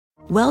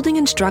Welding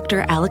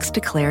instructor Alex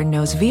DeClaire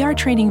knows VR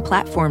training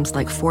platforms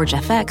like Forge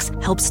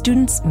FX help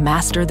students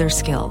master their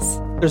skills.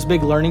 There's a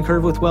big learning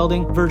curve with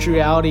welding. Virtual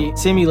reality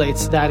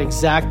simulates that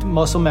exact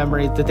muscle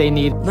memory that they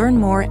need. Learn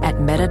more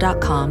at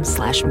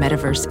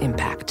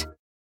meta.com/metaverseimpact.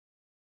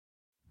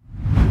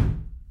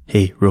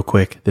 Hey, real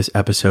quick, this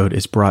episode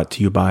is brought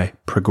to you by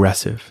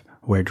Progressive,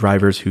 where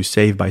drivers who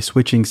save by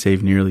switching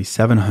save nearly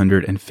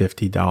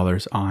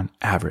 $750 on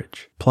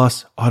average.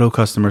 Plus, auto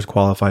customers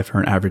qualify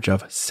for an average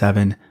of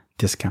 7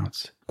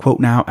 discounts. Quote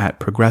now at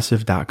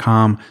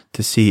progressive.com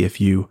to see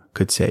if you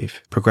could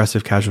save.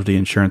 Progressive Casualty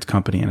Insurance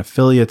Company and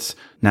Affiliates.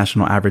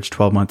 National average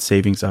 12-month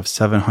savings of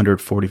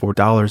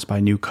 $744 by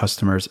new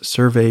customers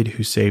surveyed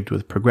who saved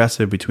with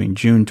Progressive between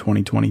June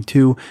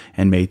 2022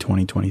 and May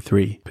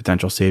 2023.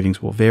 Potential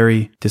savings will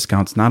vary.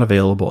 Discounts not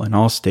available in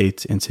all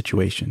states and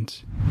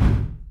situations.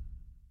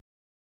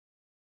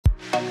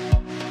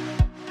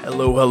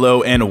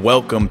 Hello, and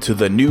welcome to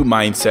the New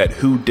Mindset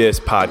Who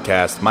Dis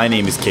podcast. My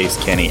name is Case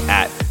Kenny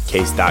at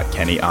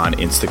Case.Kenny on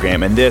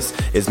Instagram, and this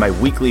is my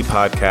weekly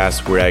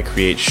podcast where I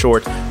create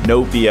short,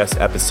 no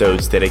BS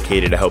episodes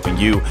dedicated to helping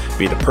you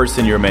be the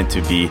person you're meant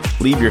to be,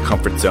 leave your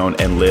comfort zone,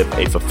 and live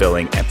a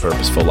fulfilling and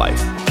purposeful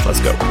life.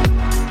 Let's go.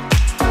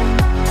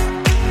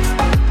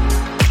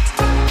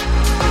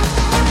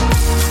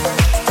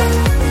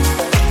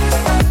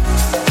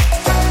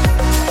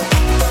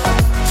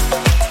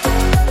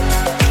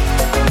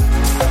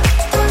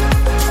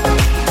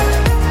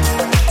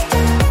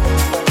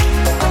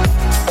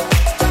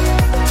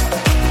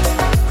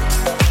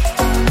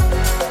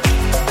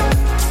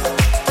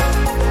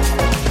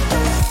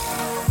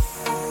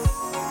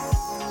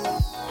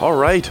 All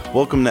right,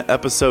 welcome to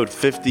episode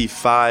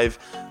 55.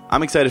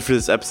 I'm excited for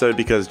this episode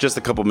because just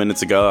a couple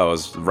minutes ago, I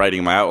was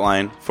writing my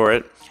outline for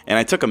it, and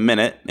I took a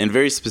minute, and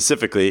very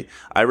specifically,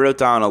 I wrote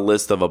down a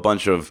list of a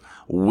bunch of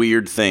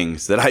weird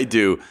things that I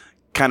do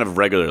kind of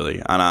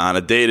regularly on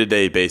a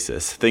day-to-day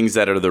basis, things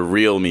that are the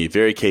real me,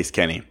 very Case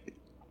Kenny.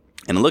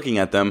 And looking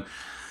at them,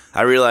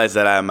 I realized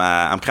that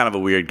I'm kind of a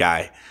weird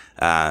guy.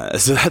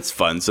 So that's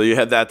fun. So you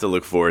have that to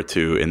look forward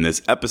to in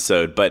this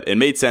episode, but it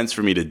made sense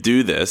for me to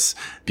do this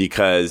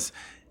because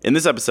in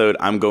this episode,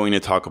 I'm going to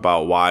talk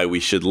about why we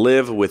should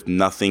live with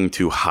nothing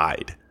to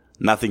hide,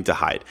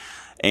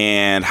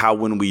 and how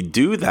when we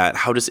do that,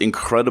 how just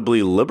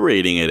incredibly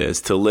liberating it is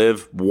to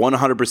live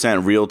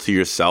 100% real to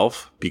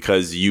yourself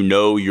because you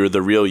know you're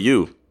the real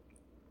you.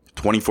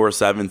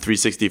 24/7,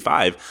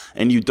 365,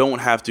 and you don't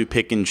have to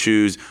pick and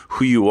choose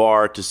who you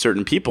are to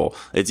certain people.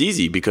 It's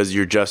easy because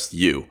you're just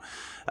you.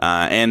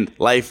 And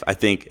life, I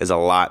think, is a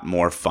lot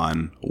more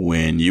fun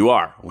when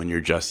you're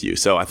just you.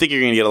 So I think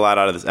you're going to get a lot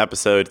out of this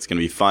episode. It's going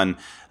to be fun.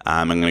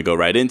 I'm going to go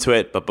right into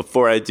it. But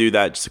before I do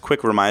that, just a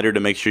quick reminder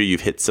to make sure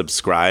you've hit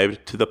subscribe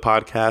to the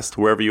podcast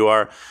wherever you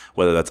are,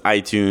 whether that's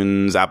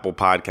iTunes, Apple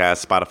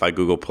Podcasts, Spotify,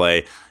 Google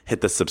Play. Hit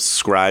the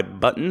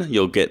subscribe button.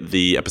 You'll get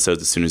the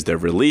episodes as soon as they're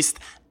released.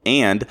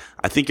 And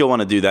I think you'll want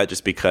to do that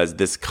just because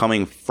this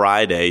coming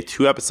Friday,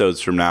 2 episodes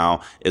from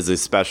now, is a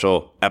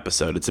special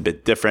episode. It's a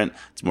bit different.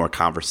 It's more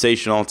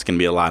conversational. It's going to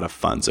be a lot of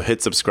fun. So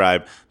hit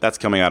subscribe. That's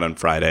coming out on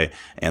Friday.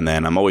 And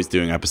then I'm always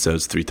doing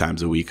episodes 3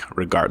 times a week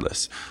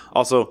regardless.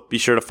 Also, be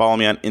sure to follow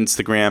me on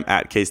Instagram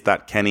at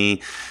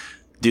Case.Kenny.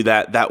 Do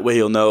that. That way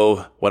you'll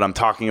know what I'm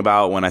talking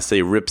about when I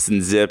say rips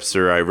and zips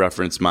or I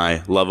reference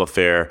my love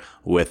affair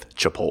with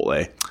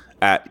Chipotle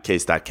at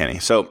Case.Kenny.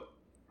 So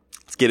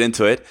let's get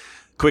into it.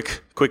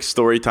 Quick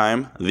story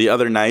time. The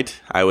other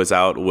night, I was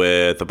out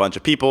with a bunch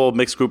of people,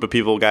 mixed group of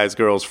people, guys,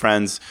 girls,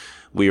 friends.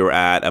 We were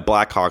at a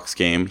Blackhawks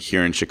game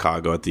here in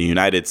Chicago at the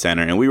United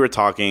Center, and we were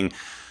talking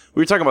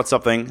about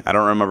something. I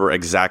don't remember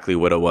exactly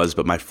what it was,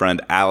 but my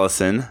friend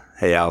Allison,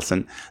 hey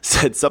Allison,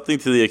 said something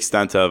to the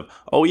extent of,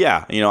 oh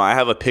yeah, I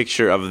have a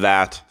picture of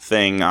that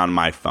thing on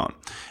my phone.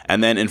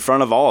 And then in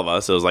front of all of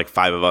us, it was like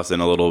 5 of us in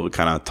a little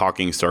kind of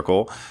talking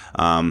circle,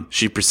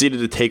 she proceeded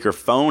to take her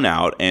phone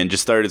out and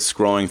just started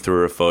scrolling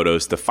through her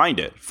photos to find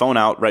it. Phone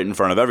out right in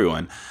front of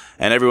everyone.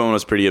 And everyone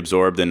was pretty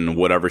absorbed in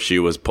whatever she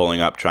was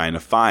pulling up trying to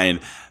find.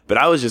 But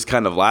I was just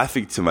kind of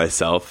laughing to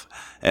myself.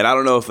 And I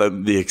don't know if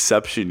I'm the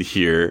exception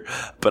here,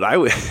 but I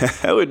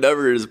would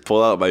never just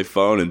pull out my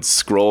phone and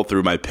scroll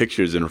through my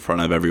pictures in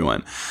front of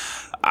everyone.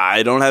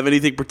 I don't have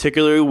anything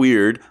particularly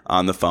weird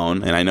on the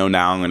phone, and I know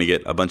now I'm going to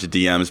get a bunch of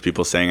DMs,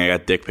 people saying I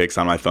got dick pics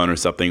on my phone or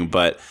something,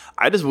 but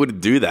I just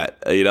wouldn't do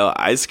that.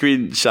 I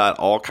screenshot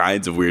all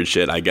kinds of weird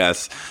shit, I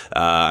guess.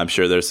 I'm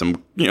sure there's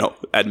some,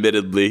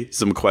 admittedly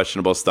some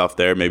questionable stuff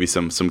there, maybe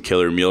some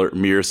killer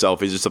mirror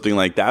selfies or something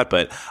like that,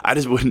 but I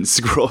just wouldn't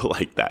scroll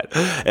like that.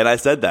 And I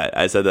said that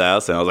to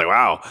Allison. I was like,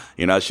 wow,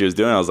 as she was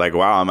doing it, I was like,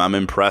 wow, I'm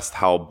impressed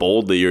how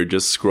boldly you're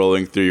just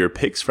scrolling through your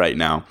pics right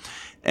now.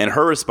 And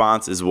her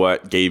response is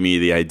what gave me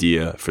the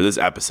idea for this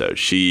episode.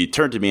 She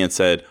turned to me and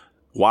said,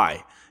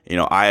 why?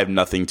 I have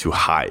nothing to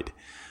hide.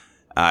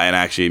 And I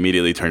actually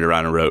immediately turned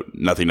around and wrote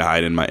nothing to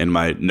hide in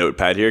my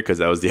notepad here because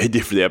that was the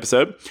idea for the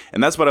episode.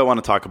 And that's what I want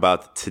to talk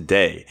about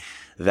today.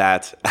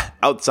 That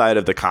outside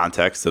of the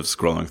context of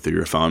scrolling through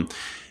your phone,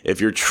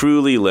 if you're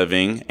truly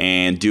living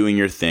and doing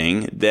your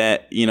thing,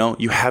 that,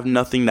 you have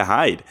nothing to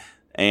hide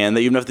and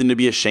that you have nothing to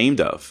be ashamed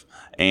of.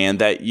 And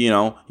that,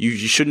 you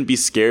shouldn't be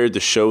scared to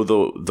show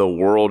the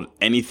world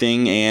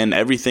anything and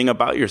everything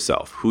about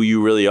yourself, who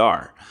you really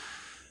are.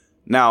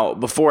 Now,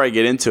 before I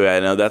get into it, I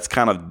know that's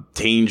kind of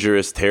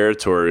dangerous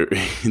territory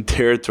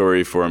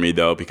for me,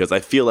 though, because I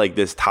feel like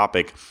this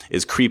topic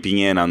is creeping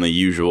in on the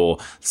usual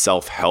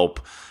self-help,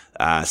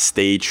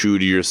 stay true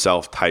to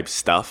yourself type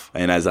stuff.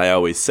 And as I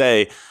always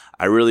say,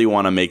 I really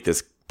want to make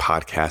this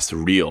podcast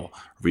real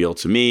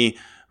to me,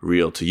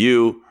 real to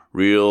you,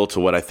 real to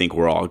what I think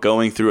we're all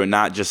going through, and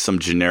not just some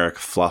generic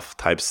fluff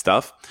type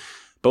stuff.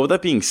 But with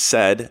that being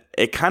said,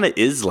 it kind of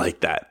is like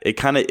that. It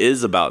kind of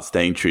is about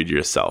staying true to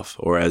yourself,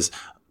 or as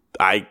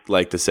I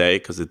like to say,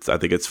 because I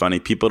think it's funny,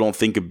 people don't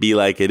think it be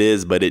like it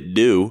is, but it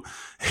do,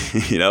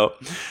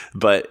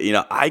 But,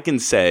 I can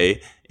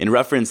say in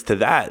reference to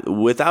that,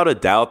 without a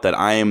doubt, that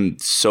I am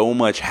so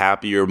much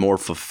happier, more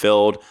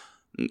fulfilled,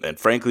 and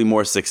frankly,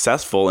 more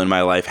successful in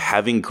my life,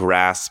 having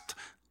grasped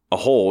a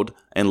hold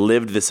and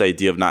lived this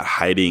idea of not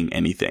hiding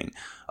anything,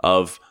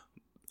 of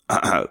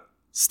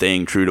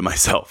staying true to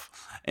myself.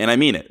 And I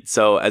mean it.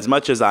 So as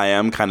much as I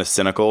am kind of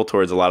cynical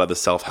towards a lot of the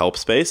self-help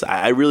space,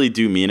 I really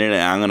do mean it,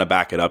 and I'm going to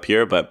back it up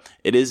here, but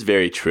it is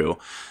very true.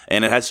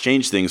 And it has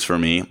changed things for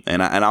me,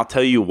 and I'll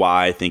tell you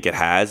why I think it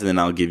has, and then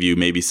I'll give you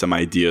maybe some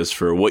ideas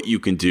for what you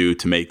can do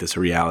to make this a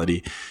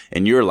reality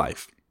in your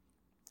life.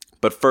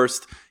 But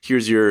first,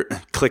 here's your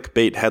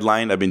clickbait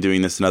headline. I've been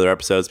doing this in other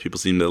episodes. People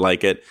seem to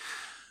like it.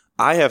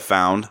 I have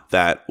found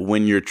that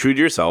when you're true to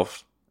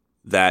yourself,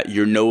 that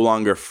you're no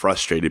longer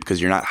frustrated because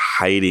you're not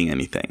hiding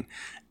anything.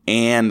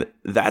 And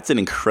that's an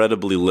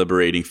incredibly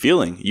liberating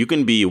feeling. You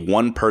can be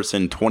one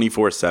person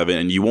 24/7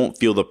 and you won't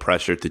feel the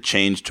pressure to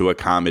change to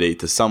accommodate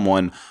to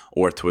someone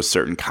or to a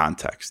certain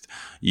context.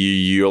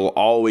 You'll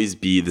always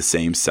be the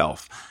same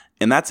self.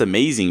 And that's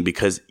amazing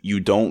because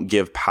you don't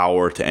give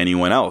power to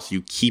anyone else.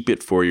 You keep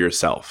it for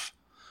yourself.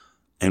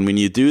 And when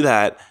you do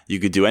that, you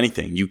could do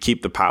anything. You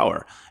keep the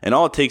power. And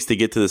all it takes to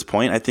get to this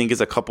point, I think,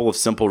 is a couple of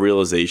simple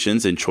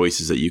realizations and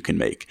choices that you can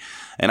make.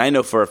 And I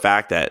know for a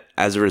fact that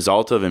as a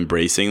result of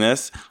embracing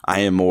this, I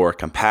am more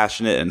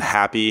compassionate and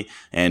happy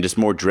and just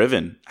more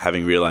driven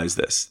having realized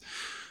this.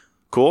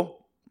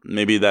 Cool?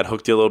 Maybe that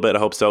hooked you a little bit. I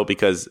hope so,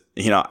 because,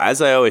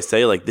 as I always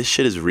say, this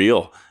shit is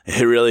real.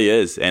 It really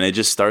is. And it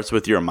just starts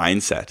with your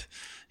mindset.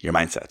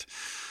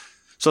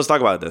 So let's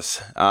talk about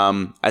this.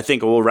 I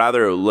think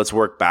let's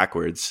work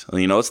backwards.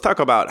 Let's talk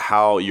about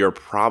how you're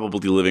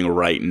probably living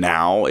right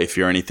now, if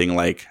you're anything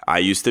like I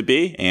used to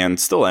be and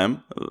still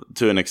am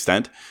to an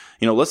extent.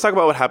 Let's talk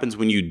about what happens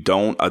when you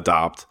don't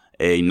adopt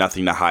a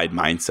nothing to hide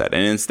mindset.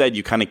 And instead,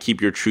 you kind of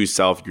keep your true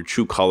self, your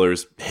true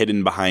colors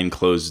hidden behind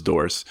closed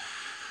doors.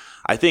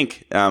 I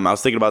think, I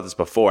was thinking about this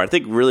before. I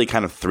think really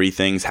kind of three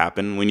things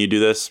happen when you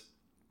do this.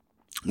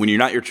 When you're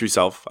not your true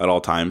self at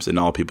all times and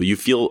all people, you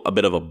feel a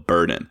bit of a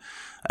burden.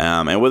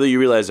 And whether you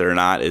realize it or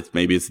not,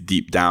 maybe it's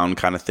deep down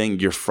kind of thing.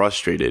 You're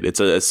frustrated.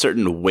 It's a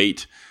certain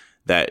weight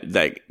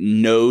that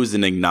knows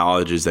and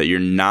acknowledges that you're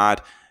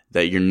not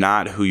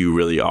who you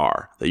really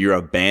are, that you're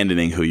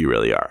abandoning who you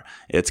really are.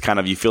 It's kind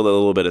of, you feel a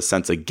little bit of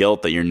sense of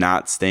guilt that you're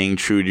not staying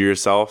true to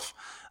yourself,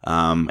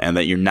 and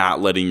that you're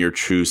not letting your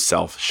true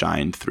self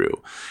shine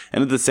through.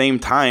 And at the same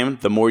time,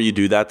 the more you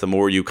do that, the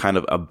more you kind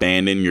of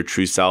abandon your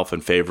true self in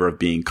favor of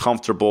being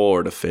comfortable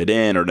or to fit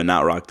in or to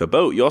not rock the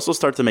boat. You also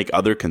start to make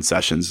other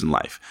concessions in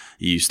life.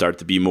 You start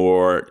to be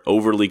more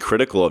overly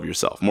critical of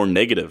yourself, more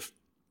negative.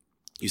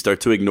 You start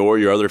to ignore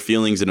your other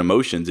feelings and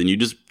emotions, and you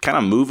just kind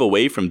of move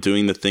away from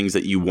doing the things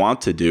that you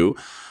want to do,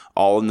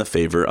 all in the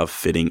favor of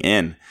fitting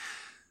in.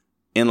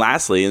 And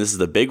lastly, and this is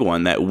the big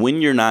one, that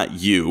when you're not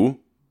you,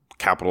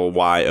 capital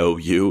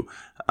Y-O-U,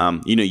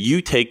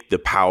 you take the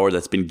power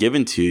that's been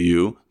given to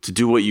you to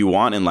do what you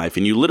want in life,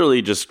 and you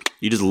just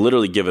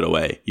literally give it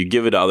away. You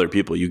give it to other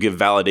people. You give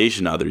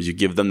validation to others. You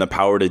give them the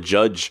power to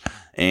judge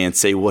and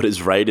say what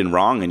is right and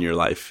wrong in your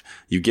life.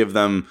 You give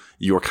them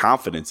your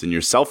confidence and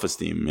your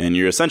self-esteem, and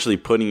you're essentially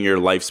putting your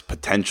life's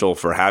potential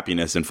for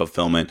happiness and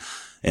fulfillment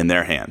in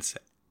their hands.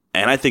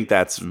 And I think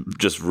that's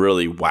just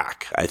really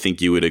whack. I think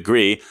you would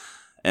agree.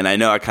 And I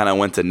know I kind of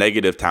went to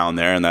negative town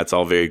there, and that's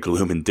all very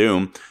gloom and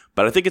doom.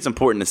 But I think it's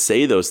important to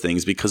say those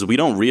things because we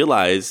don't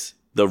realize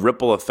the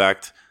ripple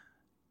effect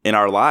in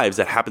our lives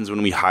that happens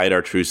when we hide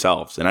our true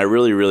selves. And I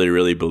really, really,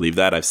 really believe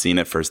that. I've seen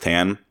it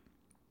firsthand.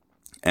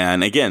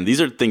 And again,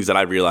 these are things that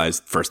I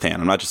realized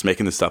firsthand. I'm not just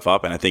making this stuff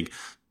up. And I think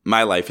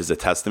my life is a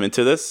testament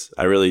to this.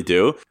 I really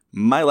do.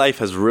 My life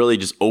has really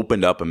just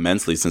opened up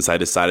immensely since I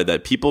decided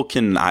that people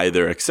can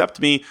either accept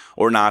me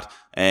or not,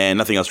 and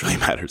nothing else really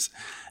matters.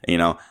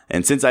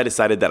 And since I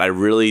decided that I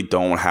really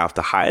don't have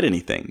to hide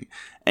anything.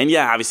 And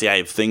yeah, obviously I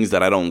have things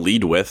that I don't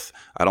lead with.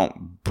 I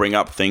don't bring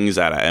up things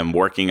that I am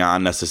working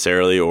on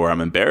necessarily or I'm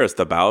embarrassed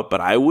about,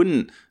 but I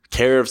wouldn't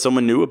care if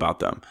someone knew about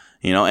them,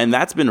 and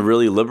that's been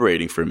really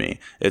liberating for me.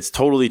 It's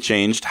totally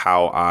changed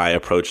how I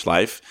approach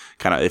life.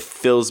 It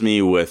fills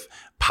me with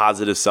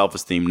positive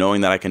self-esteem,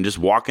 knowing that I can just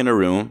walk in a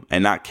room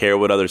and not care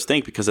what others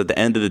think, because at the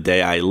end of the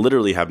day, I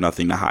literally have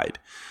nothing to hide.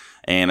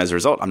 And as a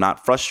result, I'm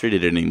not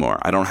frustrated anymore.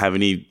 I don't have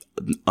any,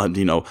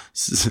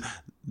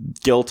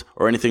 guilt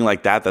or anything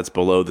like that that's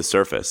below the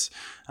surface,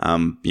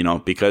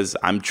 because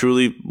I'm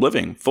truly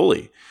living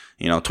fully.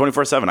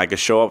 24/7, I can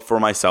show up for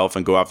myself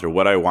and go after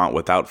what I want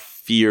without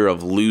fear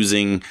of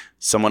losing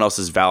someone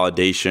else's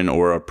validation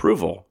or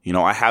approval.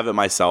 I have it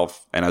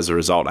myself, and as a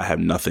result, I have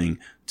nothing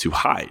to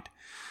hide.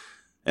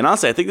 And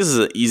honestly, I think this is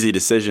an easy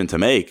decision to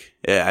make.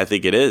 I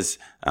think it is.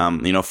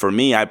 For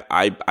me,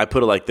 I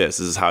put it like this.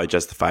 This is how I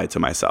justify it to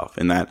myself,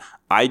 in that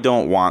I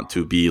don't want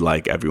to be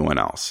like everyone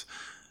else.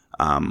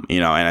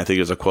 And I think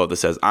there's a quote that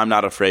says, "I'm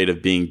not afraid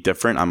of being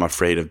different. I'm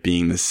afraid of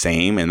being the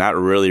same." And that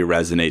really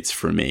resonates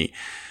for me,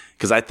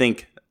 because I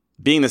think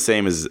being the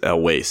same is a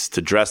waste.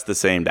 To dress the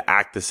same, to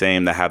act the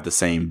same, to have the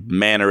same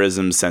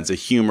mannerisms, sense of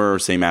humor,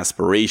 same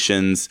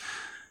aspirations,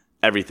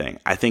 everything.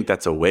 I think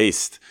that's a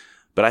waste.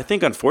 But I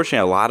think,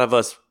 unfortunately, a lot of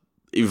us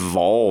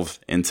evolve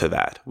into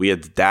that. We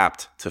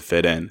adapt to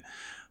fit in.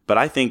 But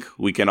I think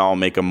we can all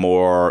make a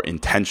more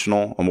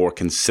intentional, a more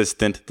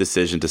consistent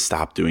decision to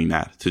stop doing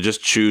that, to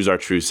just choose our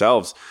true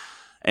selves.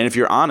 And if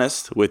you're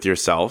honest with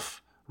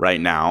yourself right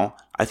now,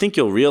 I think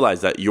you'll realize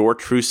that your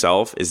true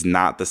self is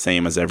not the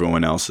same as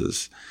everyone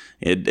else's.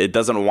 It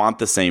doesn't want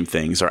the same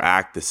things or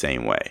act the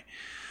same way.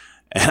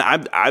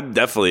 And I'm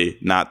definitely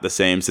not the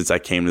same since I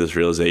came to this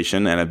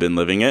realization, and I've been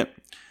living it.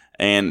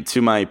 And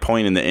to my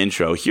point in the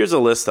intro, here's a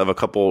list of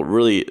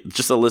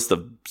just a list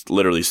of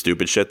literally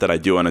stupid shit that I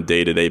do on a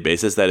day-to-day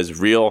basis that is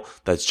real,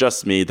 that's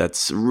just me,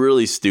 that's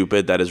really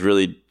stupid, that is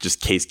really just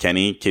Case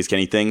Kenny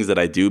things that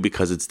I do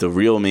because it's the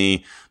real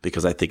me,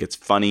 because I think it's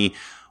funny,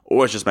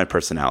 or it's just my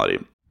personality.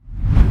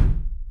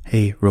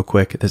 Hey, real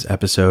quick, this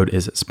episode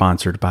is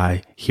sponsored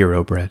by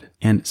Hero Bread.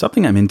 And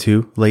something I'm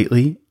into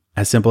lately,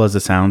 as simple as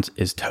it sounds,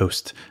 is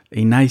toast.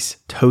 A nice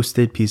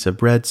toasted piece of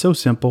bread, so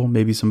simple,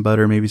 maybe some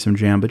butter, maybe some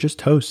jam, but just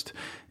toast.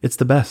 It's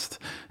the best.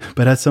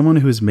 But as someone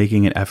who is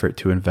making an effort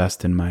to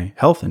invest in my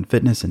health and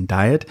fitness and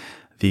diet,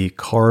 the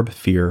carb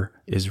fear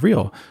is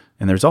real.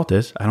 And the result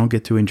is I don't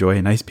get to enjoy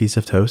a nice piece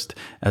of toast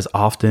as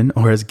often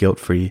or as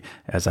guilt-free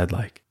as I'd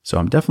like. So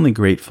I'm definitely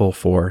grateful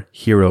for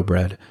Hero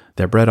Bread.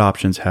 Their bread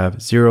options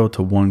have 0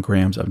 to 1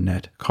 grams of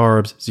net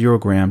carbs, 0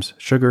 grams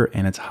sugar,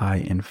 and it's high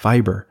in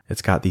fiber.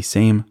 It's got the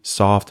same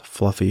soft,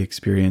 fluffy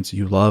experience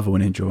you love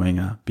when enjoying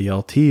a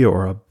BLT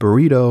or a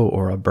burrito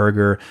or a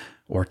burger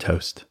or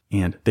toast.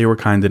 And they were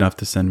kind enough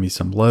to send me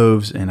some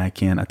loaves, and I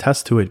can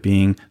attest to it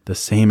being the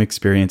same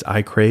experience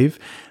I crave,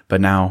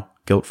 but now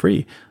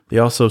guilt-free. They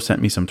also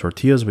sent me some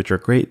tortillas, which are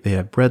great. They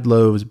have bread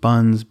loaves,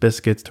 buns,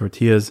 biscuits,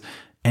 tortillas,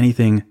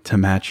 anything to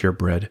match your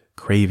bread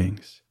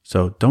cravings.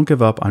 So don't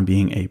give up on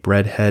being a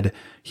breadhead.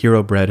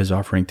 Hero Bread is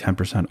offering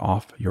 10%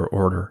 off your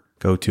order.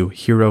 Go to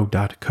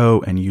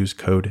hero.co and use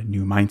code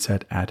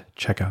NEWMINDSET at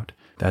checkout.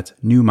 That's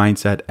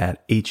NEWMINDSET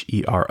at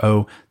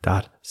hero.co.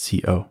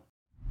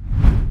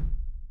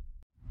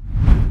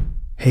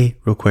 Hey,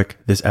 real quick,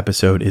 this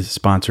episode is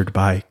sponsored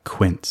by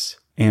Quince.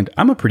 And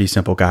I'm a pretty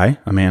simple guy,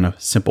 a man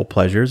of simple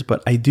pleasures,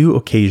 but I do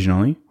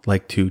occasionally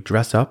like to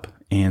dress up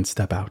and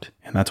step out.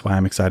 And that's why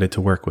I'm excited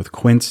to work with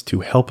Quince to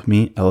help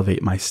me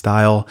elevate my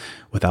style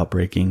without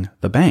breaking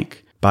the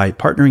bank. By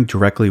partnering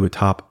directly with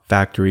top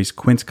factories,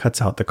 Quince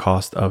cuts out the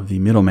cost of the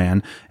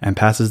middleman and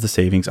passes the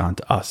savings on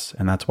to us.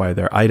 And that's why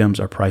their items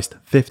are priced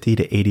 50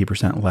 to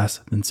 80% less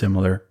than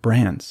similar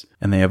brands.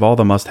 And they have all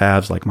the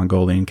must-haves like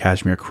Mongolian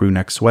cashmere crew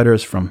neck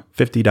sweaters from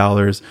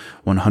 $50,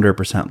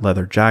 100%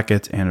 leather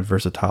jackets, and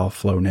versatile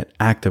flow knit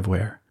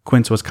activewear.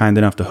 Quince was kind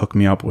enough to hook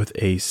me up with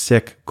a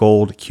sick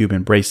gold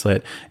Cuban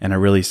bracelet and a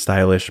really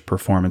stylish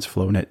performance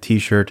flow knit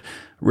t-shirt.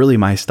 Really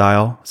my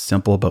style,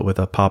 simple but with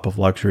a pop of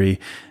luxury,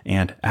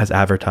 and as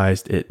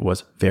advertised, it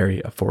was very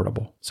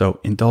affordable. So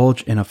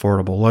indulge in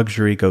affordable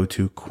luxury. Go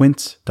to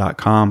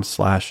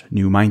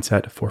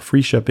quince.com/newmindset for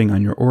free shipping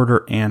on your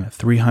order and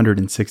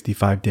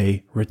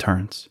 365-day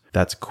returns.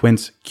 That's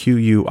Quince,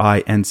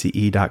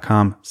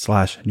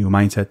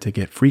 QUINCE.com/newmindset to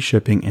get free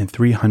shipping and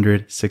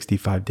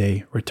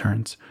 365-day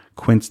returns.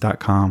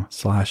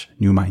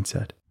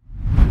 Quince.com/newmindset.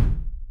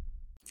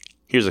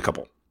 Here's a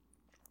couple.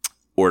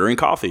 Ordering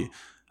coffee.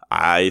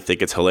 I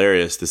think it's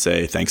hilarious to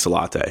say thanks a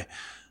latte.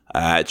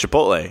 At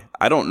Chipotle,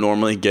 I don't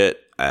normally get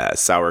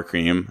sour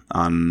cream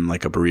on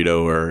like a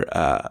burrito or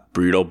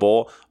burrito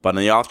bowl, but on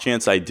the off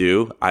chance I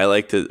do, I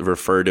like to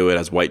refer to it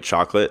as white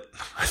chocolate.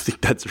 I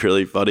think that's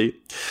really funny.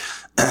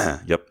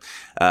 Yep.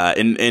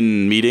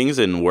 In meetings,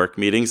 in work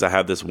meetings, I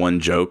have this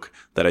one joke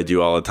that I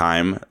do all the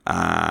time.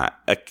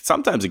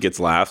 Sometimes it gets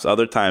laughs.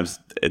 Other times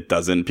it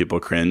doesn't. People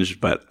cringe,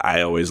 but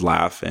I always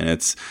laugh. And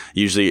it's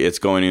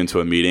going into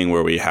a meeting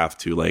where we have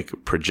to like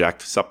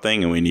project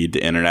something and we need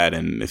the internet.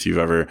 And if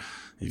you're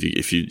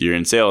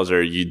in sales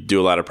or you do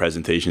a lot of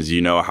presentations,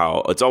 you know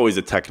how it's always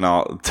a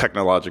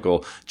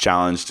technological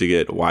challenge to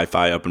get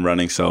Wi-Fi up and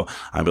running. So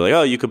I'd be like,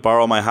 oh, you could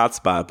borrow my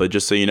hotspot, but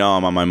just so you know,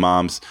 I'm on my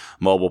mom's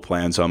mobile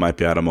plan, so I might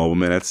be out of mobile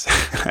minutes.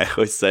 I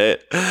always say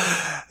it.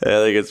 I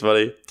think it's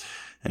funny.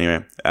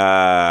 Anyway,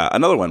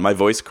 another one. My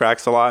voice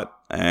cracks a lot,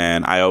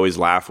 and I always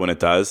laugh when it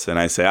does. And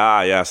I say,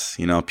 yes,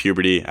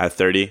 puberty at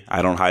 30.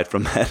 I don't hide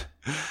from that.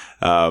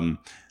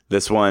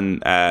 This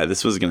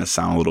was going to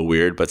sound a little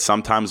weird, but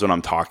sometimes when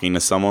I'm talking to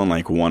someone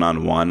like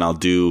one-on-one, I'll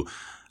do,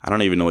 I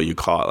don't even know what you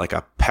call it, like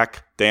a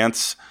peck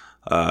dance,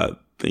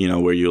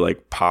 where you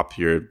like pop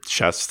your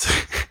chest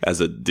as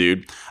a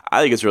dude.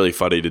 I think it's really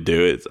funny to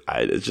do.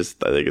 I think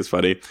it's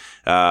funny.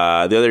 The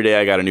other day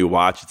I got a new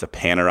watch. It's a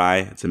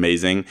Panerai. It's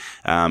amazing.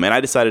 And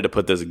I decided to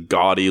put this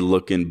gaudy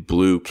looking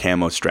blue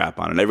camo strap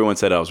on. And everyone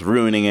said I was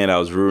ruining it. I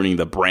was ruining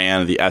the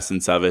brand, the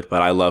essence of it.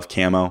 But I love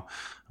camo.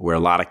 I wear a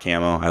lot of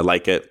camo. I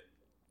like it.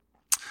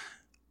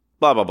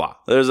 Blah, blah, blah.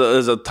 There's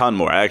a ton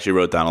more. I actually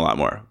wrote down a lot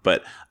more.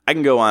 But I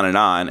can go on,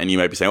 and you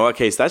might be saying, well,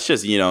 okay, so that's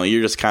just,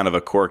 you're just kind of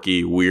a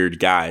quirky, weird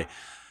guy.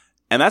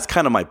 And that's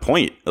kind of my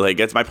point. Like,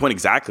 that's my point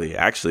exactly,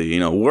 actually.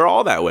 We're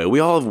all that way.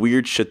 We all have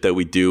weird shit that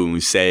we do and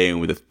we say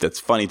and that's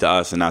funny to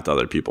us and not to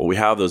other people. We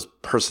have those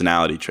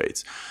personality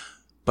traits.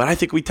 But I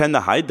think we tend to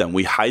hide them.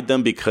 We hide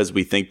them because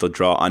we think they'll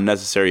draw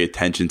unnecessary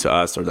attention to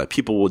us or that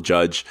people will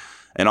judge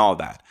and all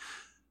that.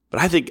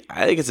 But I think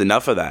it's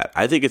enough of that.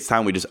 I think it's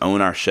time we just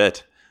own our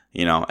shit,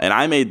 And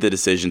I made the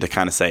decision to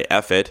kind of say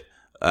F it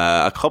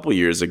a couple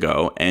years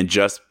ago and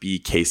just be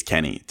Case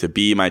Kenny, to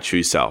be my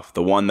true self,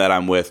 the one that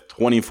I'm with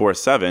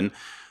 24/7,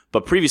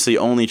 but previously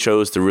only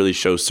chose to really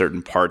show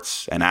certain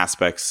parts and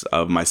aspects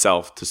of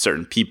myself to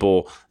certain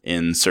people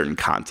in certain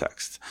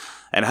contexts.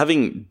 And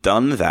having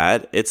done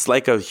that, it's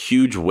like a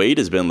huge weight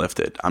has been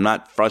lifted. I'm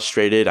not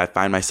frustrated. I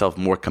find myself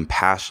more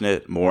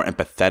compassionate, more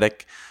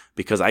empathetic,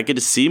 because I get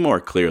to see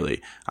more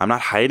clearly. I'm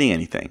not hiding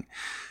anything.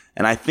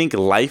 And I think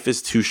life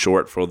is too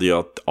short for the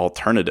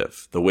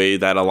alternative, the way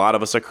that a lot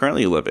of us are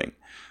currently living.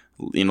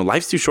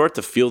 Life's too short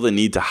to feel the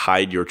need to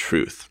hide your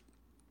truth.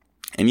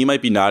 And you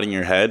might be nodding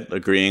your head,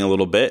 agreeing a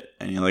little bit,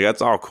 and you're like,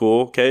 that's all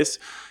cool, Case.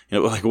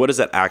 Like, what does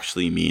that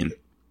actually mean?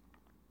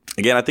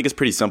 Again, I think it's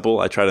pretty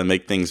simple. I try to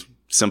make things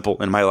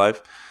simple in my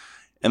life.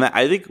 And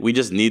I think we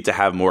just need to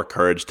have more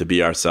courage to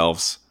be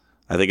ourselves.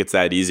 I think it's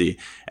that easy.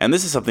 And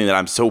this is something that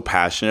I'm so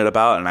passionate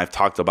about, and I've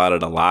talked about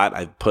it a lot.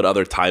 I've put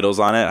other titles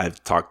on it.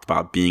 I've talked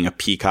about being a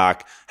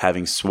peacock,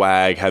 having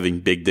swag, having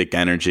big dick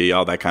energy,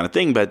 all that kind of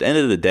thing. But at the end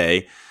of the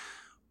day,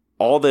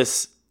 all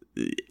this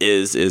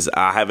is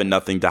I have a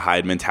nothing to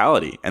hide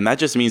mentality. And that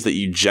just means that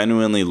you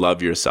genuinely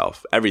love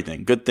yourself.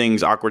 Everything. Good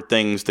things, awkward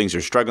things, things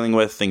you're struggling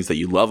with, things that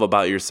you love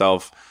about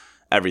yourself,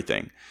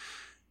 everything.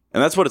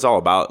 And that's what it's all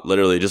about,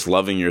 literally just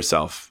loving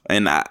yourself.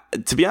 And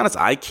to be honest,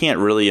 I can't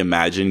really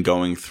imagine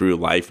going through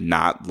life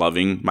not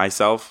loving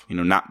myself,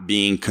 not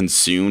being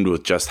consumed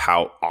with just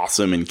how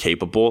awesome and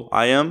capable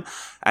I am.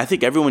 I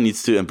think everyone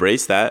needs to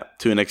embrace that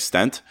to an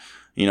extent.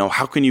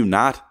 How can you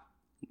not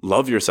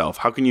love yourself?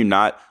 How can you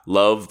not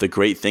love the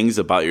great things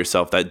about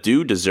yourself that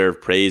do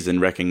deserve praise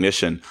and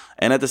recognition?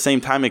 And at the same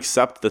time,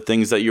 accept the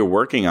things that you're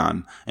working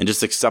on and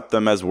just accept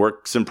them as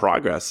works in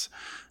progress.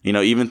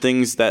 Even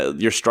things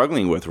that you're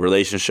struggling with,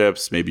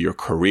 relationships, maybe your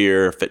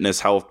career,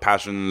 fitness, health,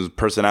 passions,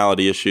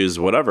 personality issues,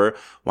 whatever.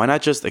 Why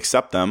not just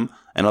accept them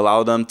and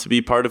allow them to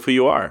be part of who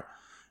you are?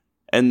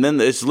 And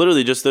then it's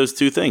literally just those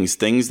two things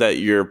that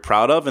you're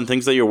proud of and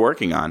things that you're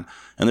working on.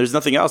 And there's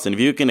nothing else. And if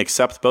you can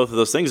accept both of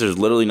those things, there's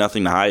literally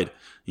nothing to hide,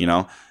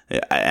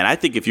 And I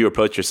think if you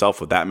approach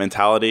yourself with that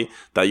mentality,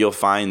 that you'll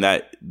find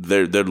that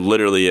there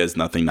literally is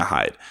nothing to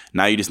hide.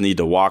 Now you just need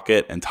to walk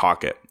it and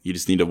talk it. You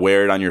just need to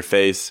wear it on your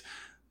face,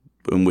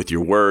 and with your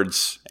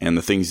words and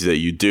the things that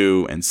you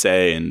do and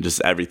say and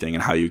just everything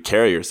and how you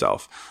carry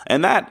yourself.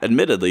 And that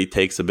admittedly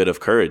takes a bit of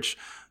courage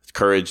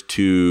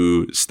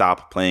to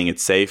stop playing it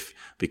safe,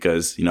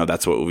 because,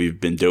 that's what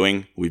we've been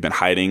doing. We've been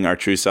hiding our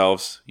true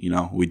selves.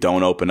 We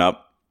don't open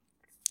up.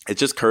 It's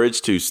just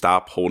courage to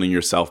stop holding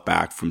yourself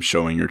back from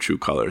showing your true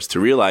colors, to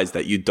realize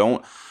that you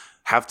don't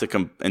have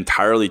to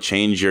entirely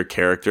change your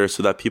character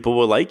so that people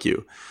will like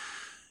you.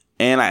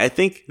 And I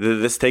think that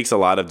this takes a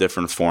lot of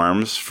different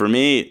forms. For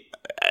me,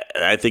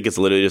 I think it's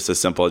literally just as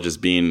simple as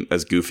just being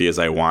as goofy as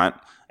I want,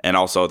 and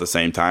also at the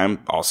same time,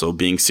 also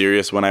being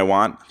serious when I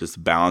want. Just a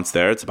balance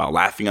there. It's about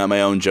laughing at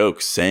my own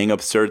jokes, saying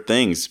absurd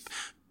things,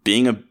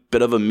 being a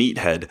bit of a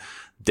meathead,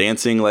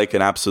 dancing like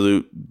an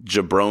absolute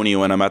jabroni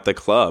when I'm at the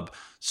club,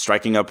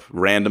 striking up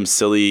random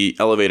silly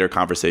elevator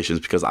conversations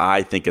because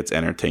I think it's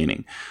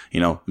entertaining.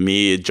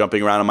 Me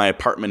jumping around in my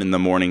apartment in the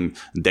morning,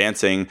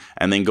 dancing,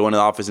 and then going to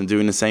the office and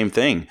doing the same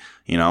thing.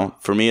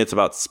 For me, it's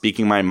about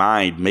speaking my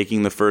mind,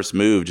 making the first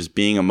move, just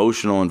being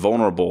emotional and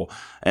vulnerable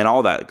and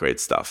all that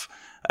great stuff.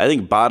 I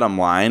think bottom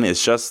line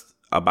is just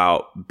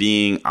about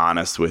being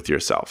honest with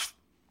yourself.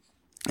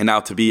 And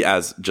now, to be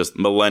as just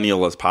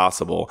millennial as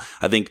possible,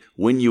 I think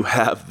when you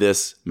have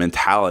this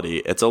mentality,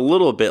 it's a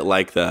little bit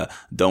like the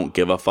don't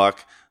give a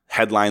fuck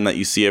headline that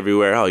you see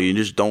everywhere. Oh, you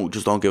just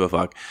don't give a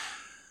fuck.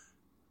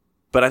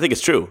 But I think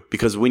it's true,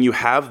 because when you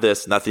have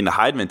this nothing to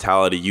hide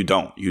mentality, you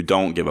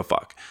don't give a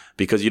fuck,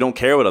 because you don't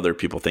care what other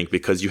people think,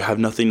 because you have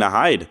nothing to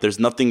hide. There's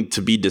nothing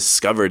to be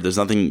discovered. There's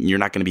nothing, you're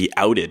not going to be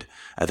outed.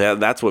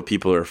 That's what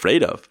people are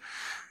afraid of.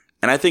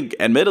 And I think,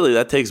 admittedly,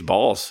 that takes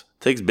balls.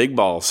 It takes big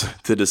balls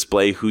to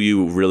display who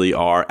you really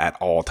are at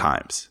all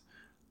times.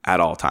 At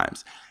all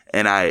times.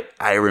 And I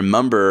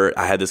remember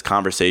I had this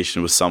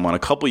conversation with someone a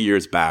couple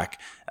years back,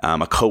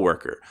 a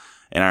coworker.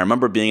 And I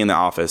remember being in the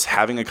office,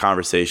 having a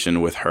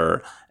conversation with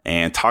her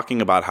and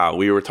talking about how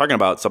we were talking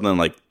about something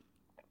like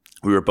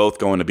we were both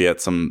going to be at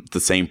the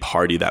same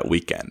party that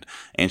weekend.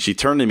 And she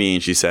turned to me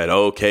and she said,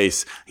 "Oh,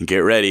 Case, get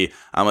ready.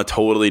 I'm a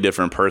totally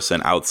different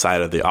person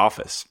outside of the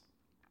office."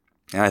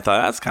 And I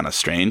thought, that's kind of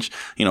strange.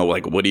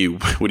 Like, would you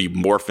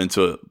morph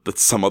into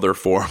some other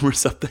form or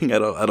something? I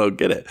don't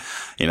get it.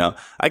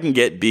 I can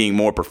get being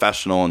more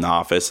professional in the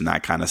office and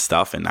that kind of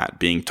stuff and not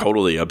being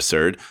totally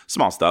absurd,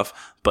 small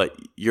stuff, but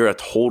you're a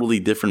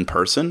totally different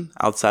person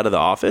outside of the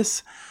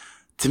office.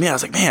 To me, I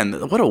was like, man,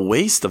 what a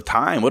waste of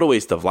time. What a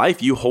waste of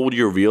life. You hold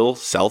your real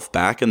self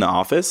back in the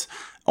office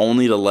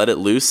only to let it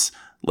loose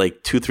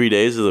like 2-3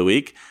 days of the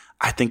week.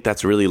 I think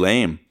that's really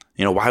lame.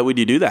 Why would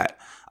you do that?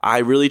 I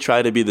really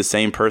try to be the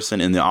same person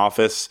in the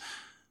office,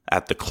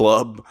 at the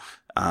club,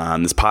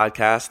 on this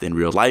podcast, in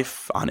real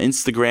life, on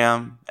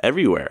Instagram,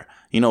 everywhere.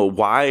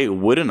 Why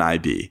wouldn't I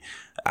be?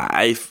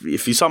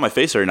 If you saw my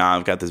face right now,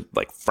 I've got this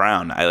like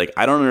frown.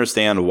 I don't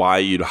understand why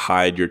you'd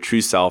hide your true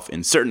self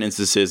in certain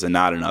instances and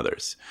not in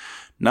others.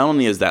 Not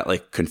only is that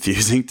like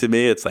confusing to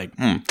me, it's like,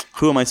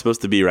 who am I supposed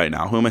to be right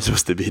now? Who am I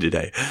supposed to be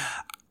today?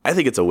 I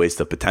think it's a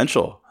waste of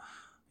potential.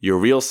 Your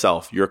real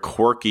self, your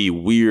quirky,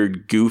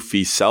 weird,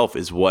 goofy self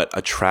is what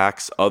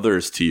attracts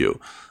others to you.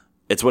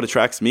 It's what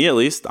attracts me, at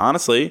least,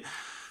 honestly.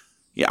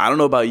 Yeah, I don't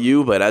know about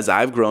you, but as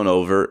I've grown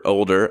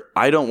older,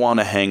 I don't want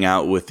to hang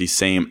out with the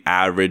same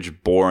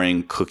average,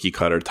 boring, cookie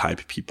cutter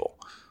type people.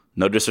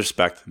 No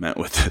disrespect meant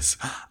with this.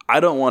 I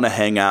don't want to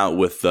hang out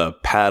with the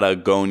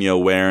Patagonia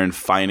wearing,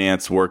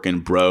 finance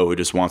working bro who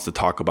just wants to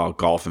talk about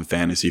golf and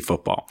fantasy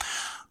football.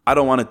 I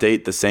don't want to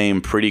date the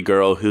same pretty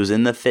girl who's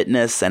into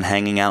fitness and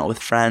hanging out with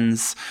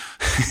friends.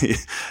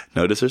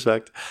 No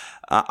disrespect.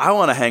 I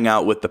want to hang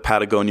out with the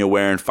Patagonia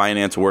wearing,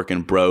 finance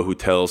working bro who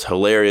tells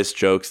hilarious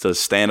jokes to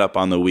stand up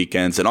on the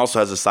weekends and also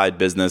has a side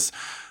business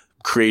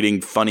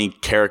creating funny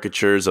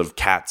caricatures of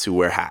cats who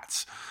wear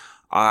hats.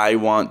 I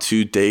want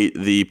to date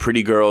the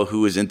pretty girl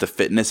who is into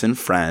fitness and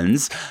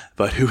friends,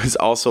 but who is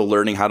also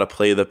learning how to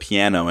play the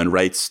piano and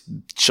writes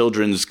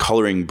children's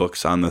coloring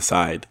books on the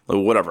side.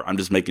 Or whatever. I'm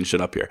just making shit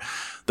up here.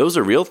 Those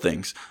are real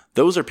things.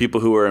 Those are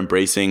people who are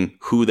embracing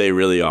who they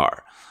really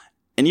are.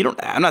 And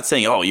I'm not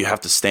saying, you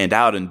have to stand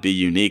out and be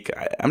unique.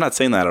 I'm not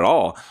saying that at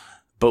all.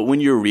 But when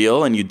you're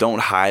real and you don't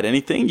hide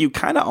anything, you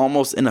kind of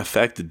almost in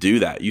effect do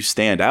that. You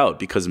stand out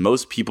because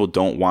most people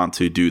don't want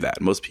to do that.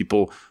 Most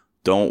people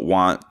don't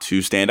want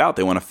to stand out.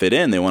 They want to fit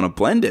in. They want to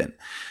blend in.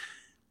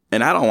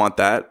 And I don't want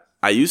that.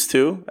 I used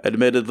to,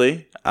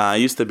 admittedly. I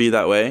used to be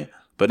that way,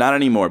 but not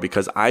anymore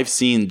because I've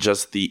seen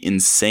just the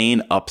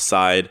insane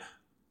upside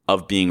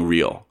of being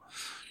real.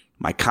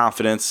 My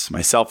confidence,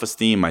 my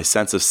self-esteem, my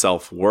sense of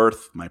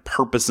self-worth, my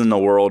purpose in the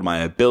world, my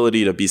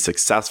ability to be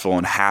successful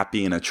and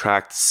happy and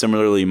attract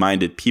similarly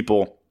minded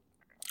people,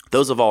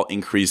 those have all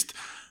increased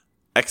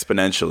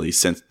exponentially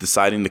since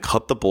deciding to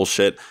cut the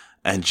bullshit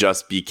and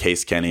just be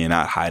Case Kenny and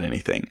not hide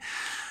anything.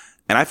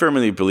 And I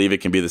firmly believe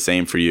it can be the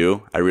same for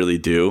you. I really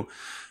do.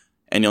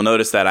 And you'll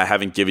notice that I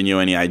haven't given you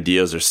any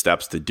ideas or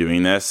steps to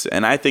doing this.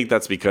 And I think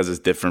that's because it's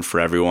different for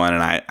everyone.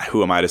 And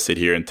who am I to sit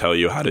here and tell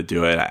you how to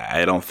do it?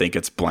 I don't think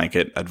it's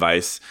blanket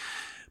advice.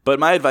 But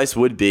my advice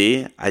would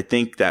be, I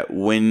think that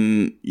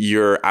when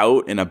you're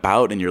out and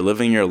about and you're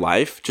living your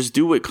life, just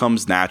do what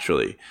comes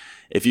naturally.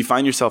 If you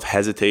find yourself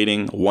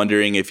hesitating,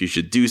 wondering if you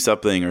should do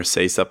something or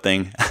say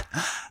something,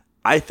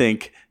 I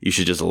think you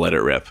should just let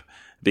it rip.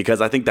 Because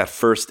I think that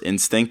first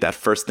instinct, that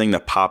first thing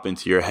that popped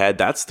into your head,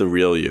 that's the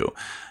real you.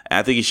 And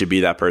I think you should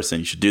be that person.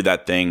 You should do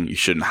that thing. You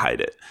shouldn't hide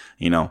it.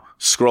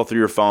 Scroll through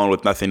your phone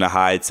with nothing to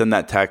hide. Send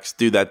that text.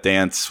 Do that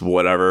dance.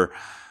 Whatever.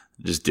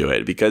 Just do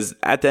it. Because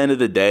at the end of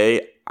the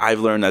day, I've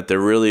learned that there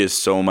really is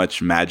so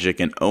much magic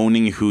in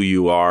owning who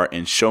you are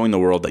and showing the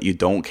world that you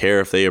don't care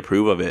if they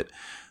approve of it.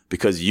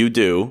 Because you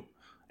do.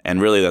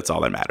 And really, that's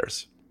all that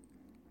matters.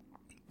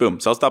 Boom.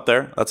 So I'll stop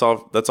there. That's all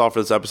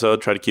for this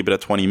episode. Try to keep it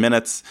at 20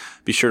 minutes.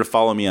 Be sure to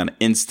follow me on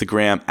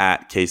Instagram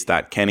at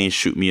case.kenny.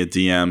 Shoot me a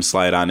DM,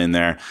 slide on in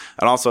there.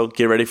 And also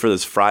get ready for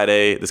this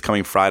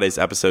coming Friday's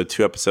episode,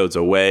 2 episodes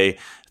away.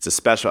 It's a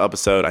special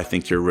episode. I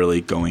think you're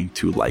really going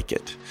to like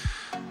it.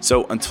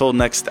 So until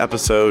next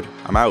episode,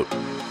 I'm out.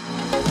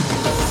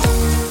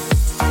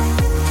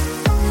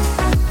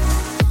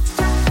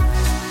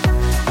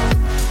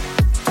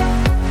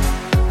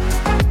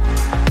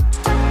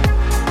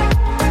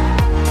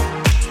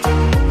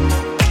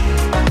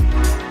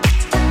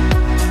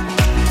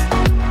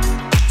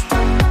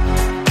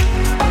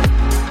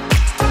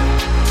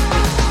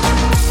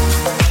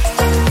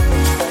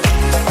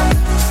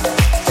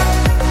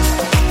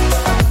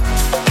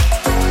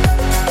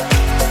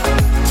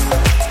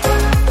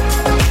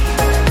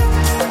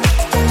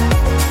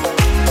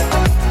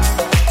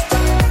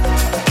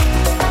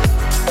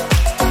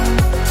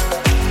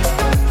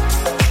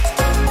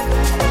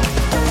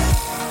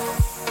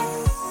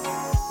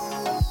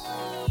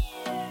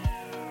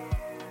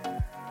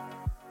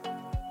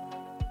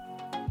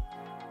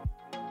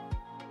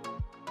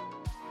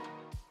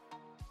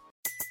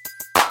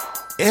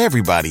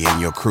 Everybody in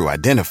your crew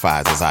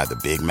identifies as either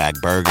Big Mac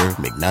Burger,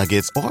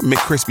 McNuggets, or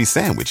McCrispy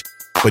Sandwich.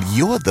 But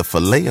you're the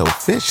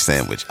Filet-O-Fish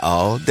Sandwich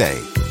all day.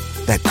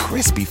 That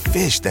crispy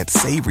fish, that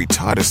savory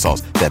tartar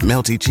sauce, that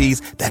melty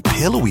cheese, that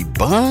pillowy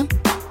bun.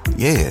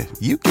 Yeah,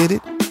 you get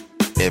it.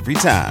 Every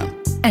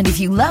time. And if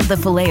you love the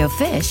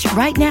Filet-O-Fish,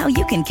 right now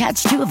you can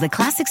catch two of the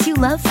classics you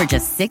love for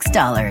just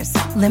 $6.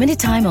 Limited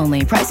time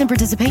only. Price and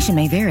participation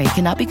may vary.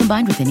 Cannot be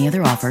combined with any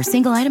other offer.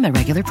 Single item at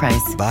regular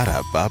price.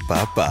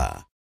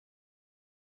 Ba-da-ba-ba-ba.